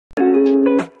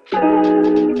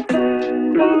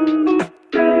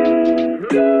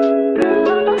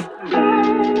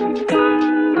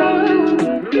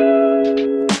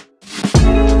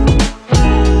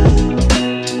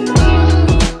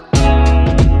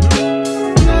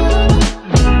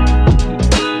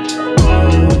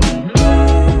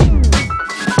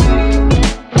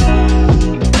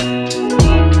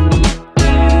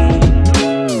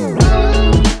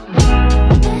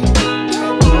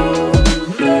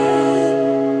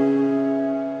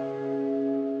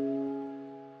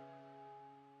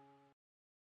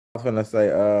was gonna say,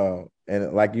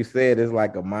 and like you said, it's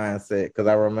like a mindset. Because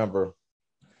I remember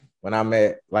when I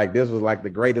met, like this was like the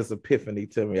greatest epiphany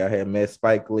to me. I had met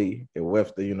Spike Lee at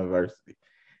Webster University,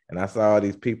 and I saw all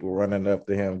these people running up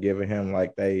to him, giving him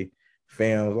like they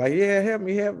films, like, yeah, help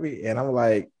me. And I'm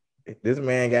like, this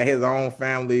man got his own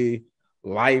family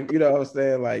life, you know what I'm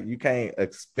saying? Like you can't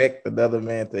expect another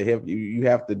man to help you. You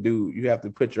have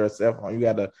to put yourself on, you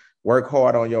got to work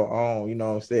hard on your own, you know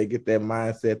what I'm saying? Get that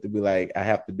mindset to be like, I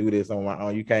have to do this on my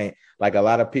own. You can't, like a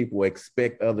lot of people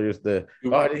expect others to,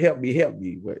 oh, help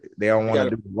me, but they don't want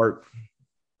to do the work.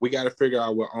 We got to figure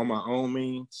out what on my own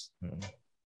means. Mm-hmm.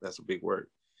 That's a big word.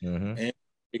 Mm-hmm. And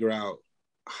figure out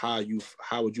how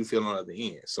would you feel on the other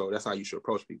end. So that's how you should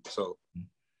approach people. So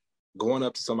going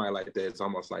up to somebody like that, it's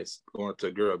almost like going up to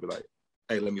a girl, be like,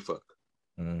 hey, let me fuck.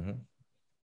 Mm-hmm.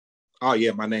 Oh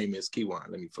yeah, my name is Kyjuan,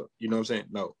 let me fuck. You know what I'm saying?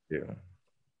 No. Yeah.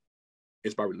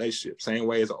 It's by relationship. Same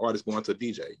way as an artist going to a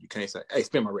DJ. You can't say, hey,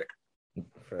 spin my record.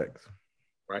 Facts.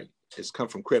 Right? It's come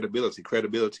from credibility.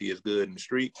 Credibility is good in the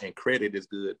street, and credit is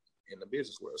good in the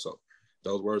business world. So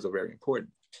those words are very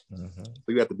important. Mm-hmm. So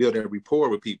you have to build that rapport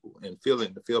with people and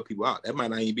to feel people out. That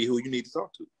might not even be who you need to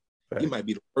talk to. Right. He might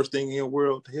be the first thing in your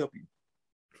world to help you.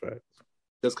 Right.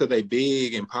 Just because they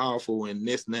big and powerful and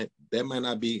this and that might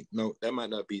not be,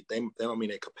 they don't mean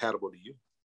they're compatible to you.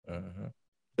 Uh-huh.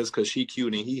 Just because she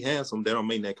cute and he handsome, they don't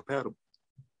mean they're compatible.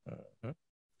 Uh-huh.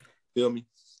 Feel me?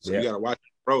 So you got to watch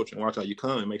your approach and watch how you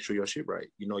come and make sure your shit right.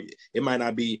 You know, you may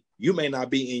not be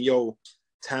in your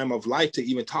time of life to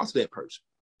even talk to that person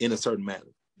in a certain manner.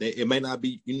 You may not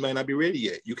be ready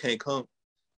yet. You can't come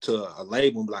to a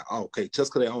label and be like, oh, okay,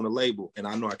 just because they own a label and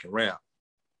I know I can rap,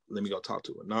 let me go talk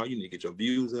to her. No, you need to get your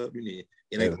views up. It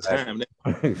ain't the time.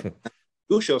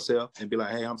 Introduce yourself and be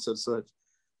like, hey, I'm such,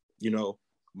 you know,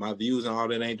 my views and all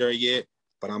that ain't there yet,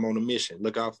 but I'm on a mission.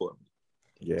 Look out for me.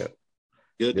 Yeah.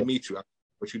 Good to meet you.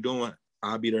 What you doing?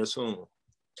 I'll be there soon.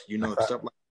 You know, stuff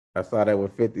like I saw that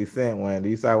with 50 Cent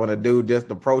when a dude just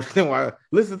approached him while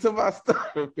listen to my stuff.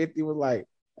 And 50 was like,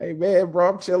 hey man, bro,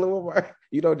 I'm chilling with my,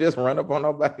 you don't just run up on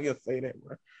nobody and say that,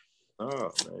 bro.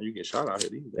 Oh man, you get shot out here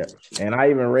these days. Yeah. And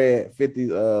I even read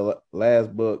 50's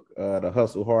last book, the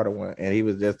Hustle Harder one, and he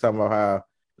was just talking about how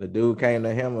the dude came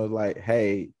to him and was like,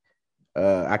 hey,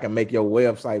 I can make your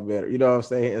website better. You know what I'm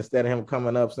saying? Instead of him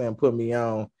coming up saying, put me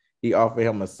on, he offered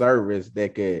him a service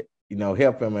that could, you know,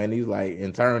 help him. And he's like,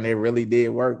 in turn, it really did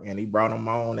work. And he brought him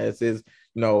on as his,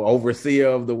 you know, overseer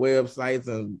of the websites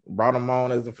and brought him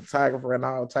on as a photographer and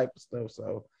all type of stuff.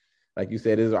 So like you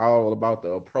said, it's all about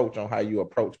the approach on how you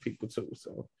approach people too.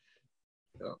 So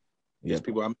yeah. Yes,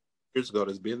 people years ago,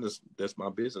 that's my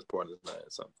business partner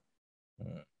something.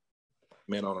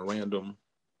 Man on a random,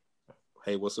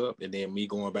 hey, what's up? And then me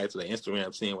going back to the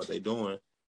Instagram, seeing what they're doing,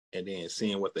 and then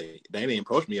seeing what they didn't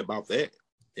approach me about that.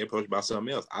 They approached about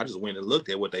something else. I just went and looked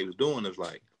at what they was doing. It was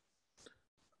like,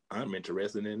 I'm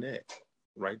interested in that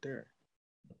right there.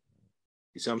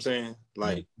 You see what I'm saying?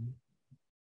 Like,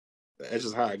 that's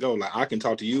just how I go. Like, I can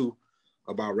talk to you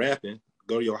about rapping,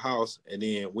 go to your house, and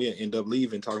then we'll end up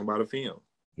leaving talking about a film.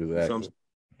 Exactly.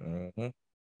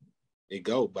 It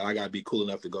go, but I gotta be cool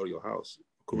enough to go to your house.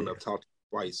 Cool enough to talk to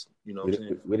you twice. You know what I'm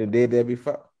saying? We done did that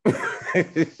before.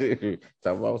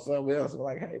 Talk about something else. We're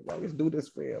like, hey, bro, let's do this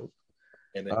film.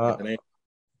 And then,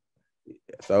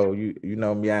 so you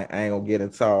know me, I ain't gonna get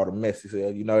into all the messy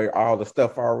stuff. You know, all the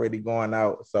stuff already going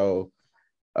out. So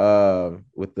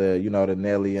with the, you know, the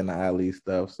Nelly and the Ali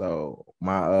stuff. So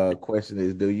my question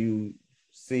is, do you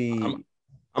see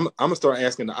I'm gonna start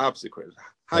asking the opposite question.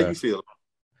 How you feel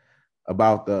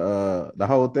about the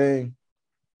whole thing?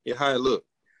 Yeah, how it look?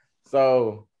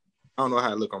 So I don't know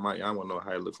how it look on my. I want to know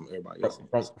how it look from everybody else.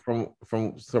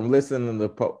 From listening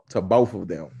to both of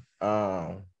them,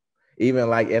 even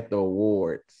like at the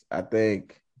awards, I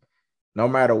think no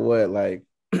matter what, like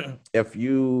if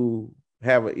you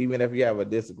have a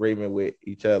disagreement with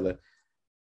each other,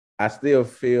 I still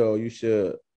feel he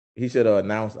should have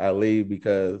announced Ali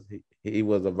because he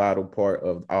was a vital part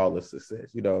of all the success.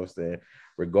 You know what I'm saying?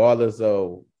 Regardless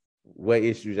of what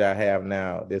issues I have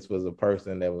now, this was a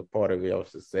person that was part of your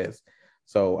success.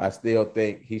 So I still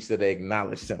think he should have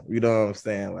acknowledged him. You know what I'm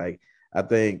saying? Like, I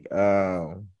think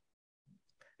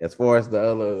as far as the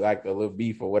other, like the little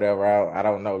beef or whatever, I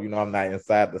don't know. You know, I'm not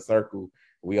inside the circle.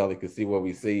 We only can see what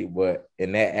we see. But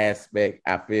in that aspect,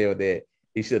 I feel that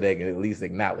he should have at least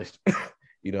acknowledged.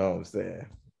 You know what I'm saying?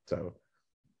 So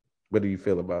what do you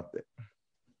feel about that?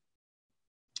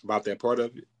 About that part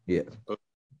of it? Yeah.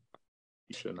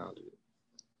 He should acknowledge it.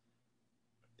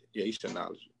 Yeah, he should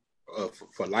acknowledge it.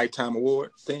 For Lifetime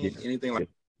Award thing, anything like if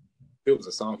it was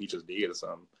a song he just did or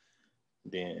something,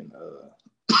 then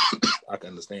I can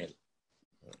understand it.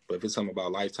 But if it's something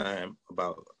about lifetime,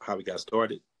 about how we got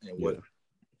started and what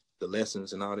the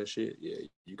lessons and all that shit, yeah,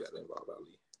 you got to involve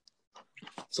Ali.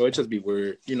 So it just be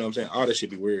weird. You know what I'm saying? All that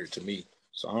shit be weird to me.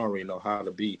 So I don't really know how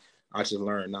to be. I just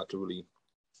learned not to really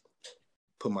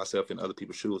put myself in other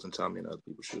people's shoes and tell me in other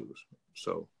people's shoes.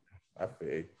 So I feel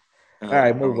you. All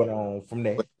right, moving on from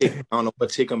there. I don't know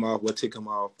what tick them off,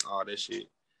 all that shit.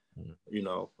 You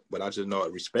know, but I just know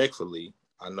it respectfully.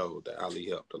 I know that Ali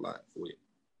helped a lot with.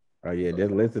 Oh yeah,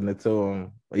 just listening to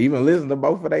him, even listening to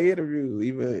both of their interviews,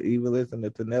 even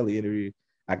listening to Nelly interview,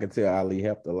 I can tell Ali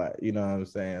helped a lot. You know what I'm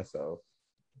saying? So,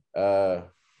 right,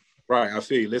 I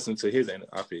feel you. Listen to his end.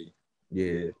 I feel you.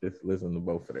 Yeah, just listen to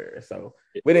both of theirs. So,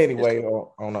 but anyway,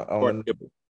 on kind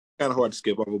of hard to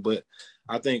skip over, but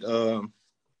I think the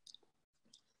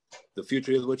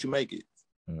future is what you make it.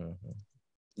 Mm-hmm.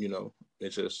 You know,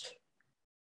 it's just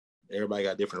everybody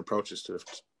got different approaches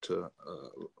to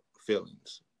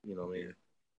feelings. You know what I mean?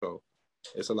 So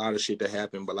it's a lot of shit that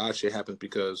happen, but a lot of shit happens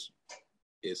because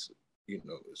it's, you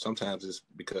know, sometimes it's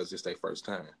because it's their first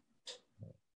time.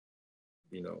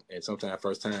 You know, and sometimes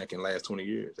first time can last 20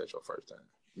 years. That's your first time.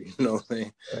 You know what I'm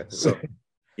saying? So,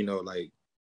 you know, like,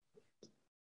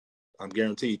 I'm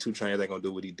guaranteed 2 Chainz ain't gonna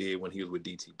do what he did when he was with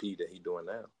DTP that he doing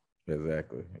now.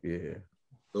 Exactly. Yeah.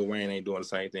 Lil Wayne ain't doing the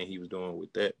same thing he was doing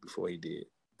with that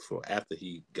after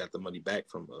he got the money back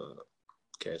from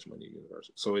Cash Money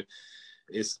University. So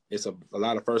it's a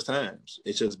lot of first times.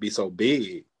 It just be so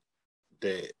big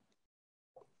that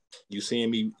you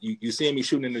seeing me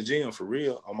shooting in the gym for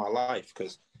real on my life,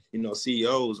 because you know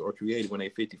CEOs are created when they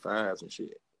 55s and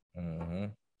shit. Mm-hmm.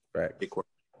 Right.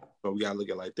 So we gotta look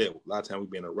at it like that. A lot of times we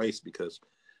be in a race because,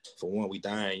 for one, we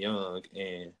dying young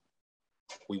and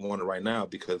we want it right now,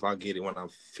 because if I get it when I'm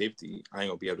 50, I ain't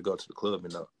gonna be able to go to the club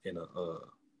in a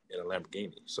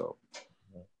Lamborghini. So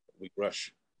we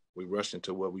rush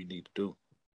into what we need to do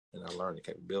and our learning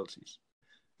capabilities.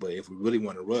 But if we really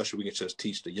want to rush, we can just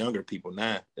teach the younger people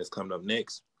now that's coming up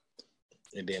next,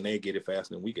 and then they get it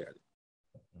faster than we got it.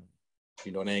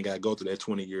 You know, they ain't got to go through that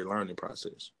 20-year learning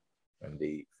process.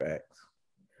 Indeed, facts.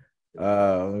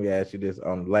 Let me ask you this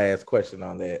on the last question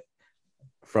on that.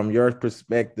 From your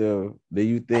perspective, do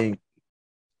you think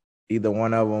either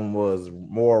one of them was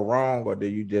more wrong, or do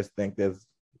you just think that's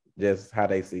just how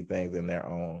they see things in their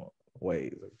own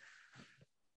ways?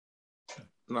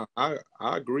 No, I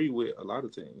agree with a lot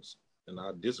of things, and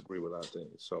I disagree with a lot of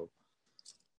things. So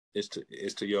it's to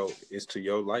your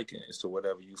liking. It's to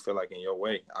whatever you feel like in your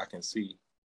way. I can see.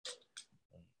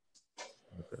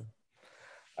 Okay.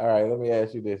 All right, let me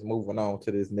ask you this. Moving on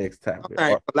to this next topic.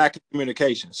 Lack of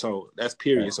communication. So that's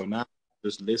period. Right. So now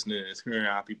just listening and hearing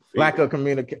how people feel. Lack of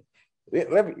communication.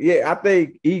 Yeah, I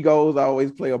think egos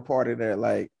always play a part in that.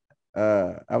 Like,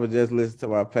 I was just listening to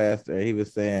my pastor. He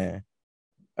was saying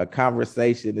a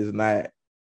conversation is not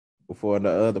for the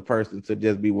other person to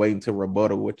just be waiting to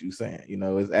rebuttal what you're saying. You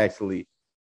know, it's actually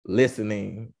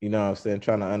listening, you know what I'm saying,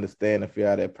 trying to understand and feel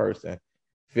how that person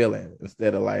feeling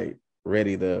instead of like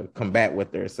ready to combat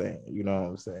what they're saying. You know what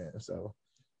I'm saying? So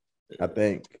I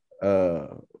think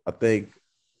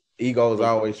egos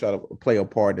always try to play a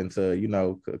part into, you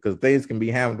know, because things can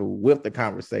be handled with the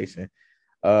conversation.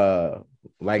 Like,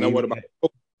 what about no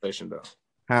conversation though?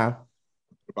 Huh?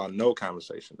 About no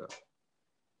conversation though?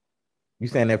 You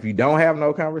saying if you don't have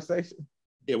no conversation?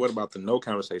 Yeah. What about the no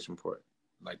conversation part?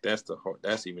 Like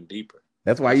that's even deeper.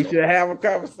 That's why you should have a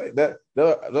conversation. That's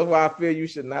why I feel you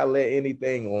should not let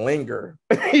anything linger.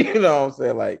 You know what I'm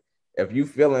saying? Like, if you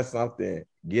feeling something,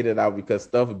 get it out, because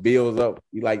stuff builds up.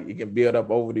 It can build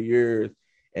up over the years,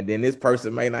 and then this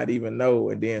person may not even know,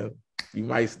 and then you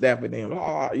might step it in.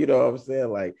 Oh, you know what I'm saying?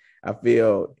 Like, I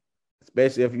feel,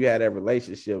 especially if you had that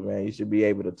relationship, man, you should be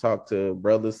able to talk to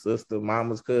brother, sister,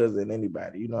 mama's cousin,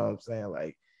 anybody. You know what I'm saying?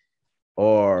 Like,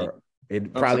 or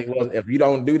it probably was. If you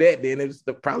don't do that, then it's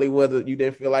probably wasn't. You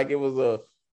didn't feel like it was a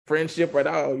friendship at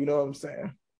all. You know what I'm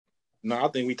saying? No, I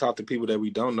think we talk to people that we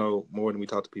don't know more than we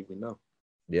talk to people we know.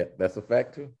 Yeah, that's a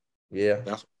fact too. Yeah,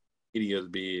 that's why media is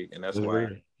big, and that's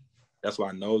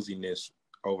why nosiness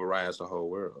overrides the whole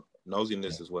world.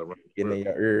 Nosiness is what runs in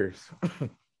your ears.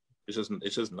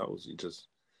 It's just nosy. Just,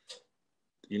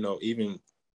 you know, even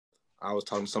I was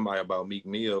talking to somebody about Meek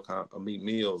Mill.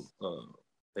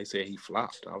 They said he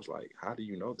flopped. I was like, how do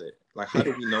you know that? Like, how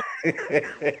do we know?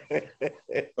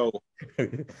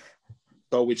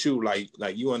 So with you, like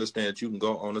you understand that you can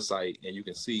go on the site and you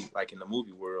can see, like in the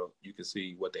movie world, you can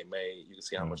see what they made. You can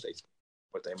see how much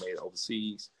what they made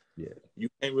overseas. Yeah. You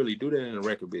can't really do that in the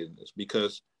record business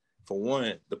because, for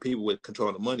one, the people with control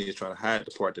of the money is trying to hide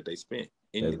the part that they spent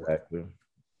anyway. Exactly.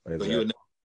 So you're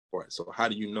part. So how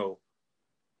do you know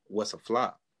what's a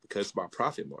flop, because it's about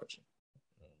profit margin,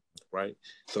 right?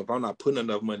 So if I'm not putting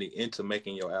enough money into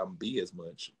making your album be as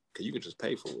much, because you can just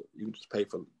pay for it. You can just pay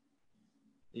for,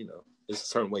 you know, it's a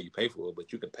certain way you pay for it,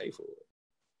 but you can pay for it.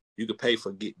 You can pay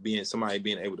for somebody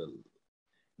being able to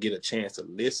get a chance to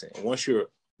listen. Once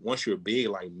you're big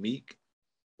like Meek,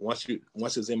 once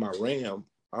it's in my RAM,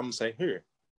 I'm gonna say, here,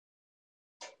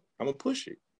 I'm gonna push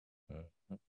it.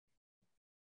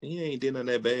 And you ain't did nothing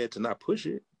that bad to not push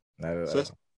it.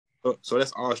 So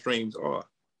that's all streams are,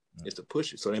 is to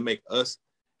push it. So they make us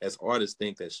as artists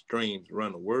think that streams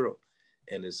run the world,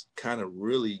 and it's kind of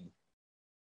really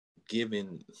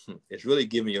giving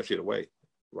your shit away,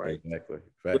 right? Exactly.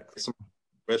 Some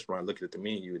restaurant looking at the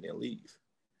menu and then leave.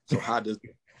 So how does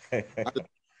it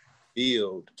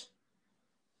build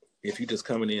if you just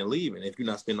coming in and leaving, if you're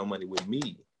not spending no money with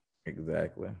me?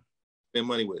 Exactly. Spend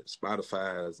money with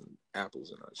Spotify's and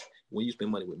Apple's and others. When you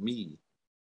spend money with me.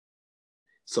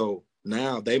 So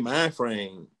now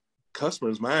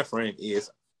customers' mind frame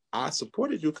is, I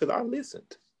supported you because I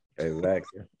listened.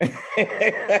 Exactly.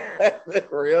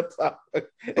 Real talk.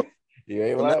 You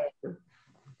ain't lying.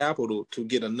 Apple to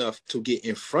get enough to get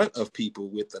in front of people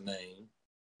with the name,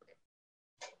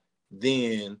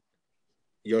 then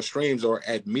your streams are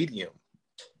at medium.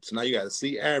 So now you got to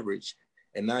see average,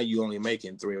 and now you only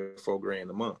making $3 or $4 grand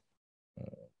a month.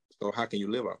 So how can you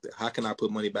live off that? How can I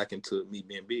put money back into me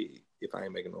being big if I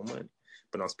ain't making no money?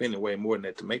 But I'm spending way more than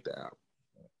that to make the album,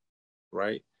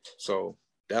 right? So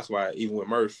that's why even with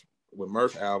Murph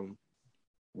album,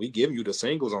 we give you the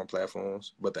singles on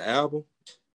platforms, but the album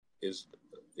is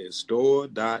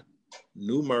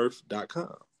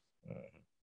store.newmurph.com.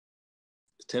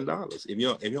 It's $10. If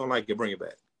you don't like it, bring it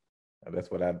back. That's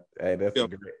what that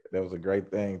was a great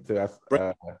thing too.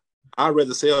 I'd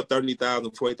rather sell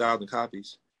 30,000, 40,000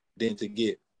 copies than to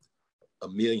get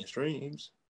 1 million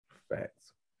streams.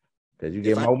 Facts. Because you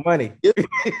get more money.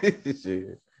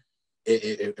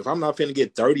 If I'm not finna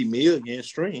get 30 million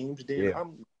streams, then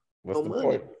what's the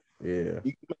point? Yeah.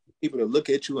 You can make people to look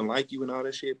at you and like you and all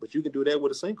that shit, but you can do that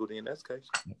with a single, then that's the case.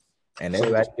 And that's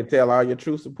like you can tell all your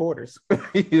true supporters.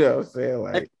 You know what I'm saying?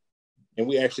 Like, and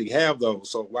we actually have those.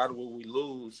 So why do we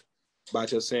lose by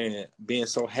just saying being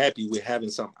so happy with having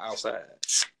something outside?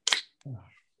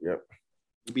 Yep.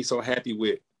 You be so happy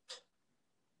with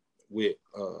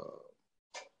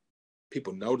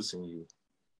people noticing you.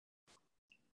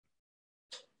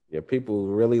 Yeah, people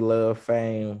really love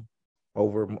fame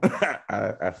over.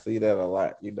 I see that a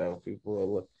lot. You know, people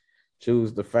will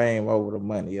choose the fame over the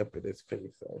money up at this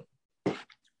piece. So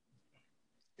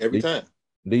every time.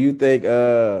 Do you think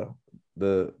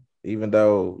even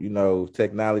though, you know,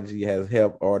 technology has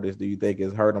helped artists, do you think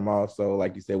it's hurt them also?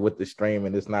 Like you said, with the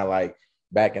streaming, it's not like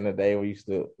back in the day we used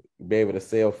to be able to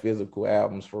sell physical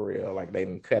albums for real. Like they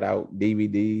didn't cut out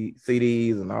DVD,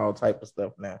 CDs, and all type of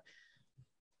stuff now.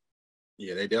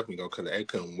 Yeah, they definitely gonna cut it. They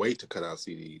couldn't wait to cut out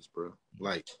CDs, bro.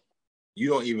 Like,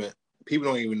 people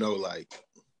don't even know, like,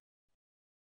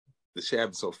 the shit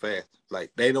happens so fast.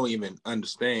 Like, they don't even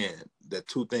understand that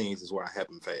two things is why it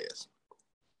happened fast.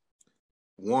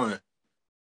 One,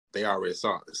 they already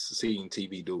seeing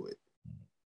TV do it.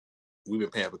 We've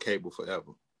been paying for cable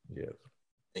forever. Yes.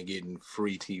 And getting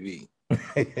free TV.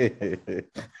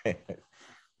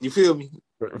 You feel me?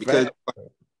 Because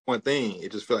one thing,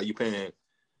 it just feel like you're paying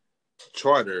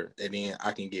Charter, and then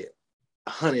I can get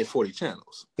 140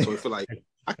 channels. So I feel like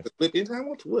I can flip anytime I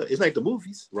want to. What? It's like the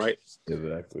movies, right?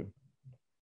 Exactly.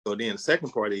 So then the second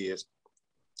part is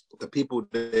the people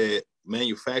that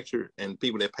manufacture and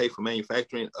people that pay for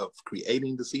manufacturing of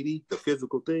creating the CD, the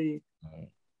physical thing,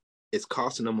 it's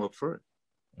costing them up front.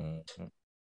 Mm-hmm.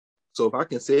 So if I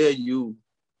can sell you,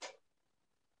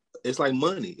 it's like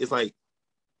money. It's like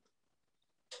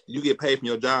you get paid from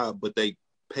your job, but they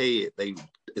pay it.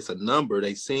 It's a number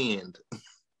they send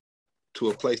to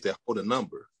a place that hold a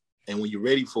number. And when you're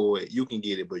ready for it, you can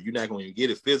get it, but you're not going to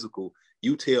get it physical.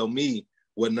 You tell me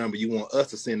what number you want us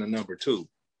to send a number to.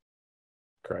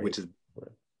 Crazy. Which is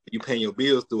you paying your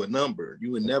bills through a number.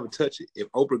 You would never touch it. If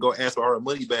Oprah go ask for her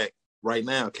money back right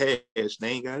now, cash, they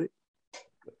ain't got it.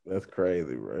 That's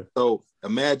crazy, bro. So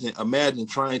imagine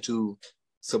trying to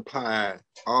supply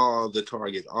all the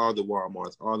Targets, all the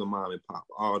Walmarts, all the mom and pop,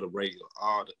 all the radio,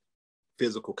 all the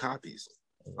physical copies.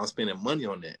 I'm spending money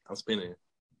on that. I'm spending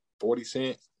 40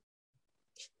 cents,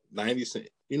 90 cents.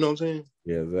 You know what I'm saying?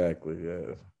 Yeah, exactly.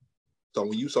 Yeah. So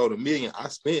when you sold 1 million, I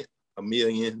spent 1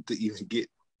 million to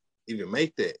even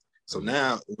make that. So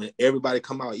now when everybody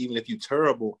come out, even if you're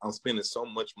terrible, I'm spending so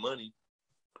much money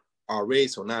already.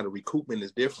 So now the recoupment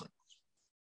is different.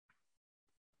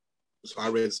 So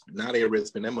they already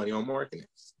spend that money on marketing.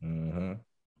 Mm-hmm.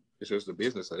 It's just the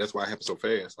business. So that's why it happened so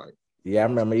fast. Like, yeah, I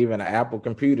remember even the Apple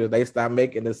computers, they stopped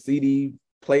making the CD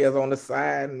players on the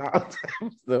side and all that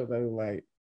stuff. They were like,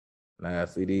 nah,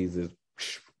 CDs is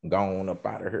gone up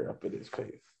out of here up in this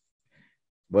face.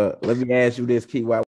 But let me ask you this, Kyjuan.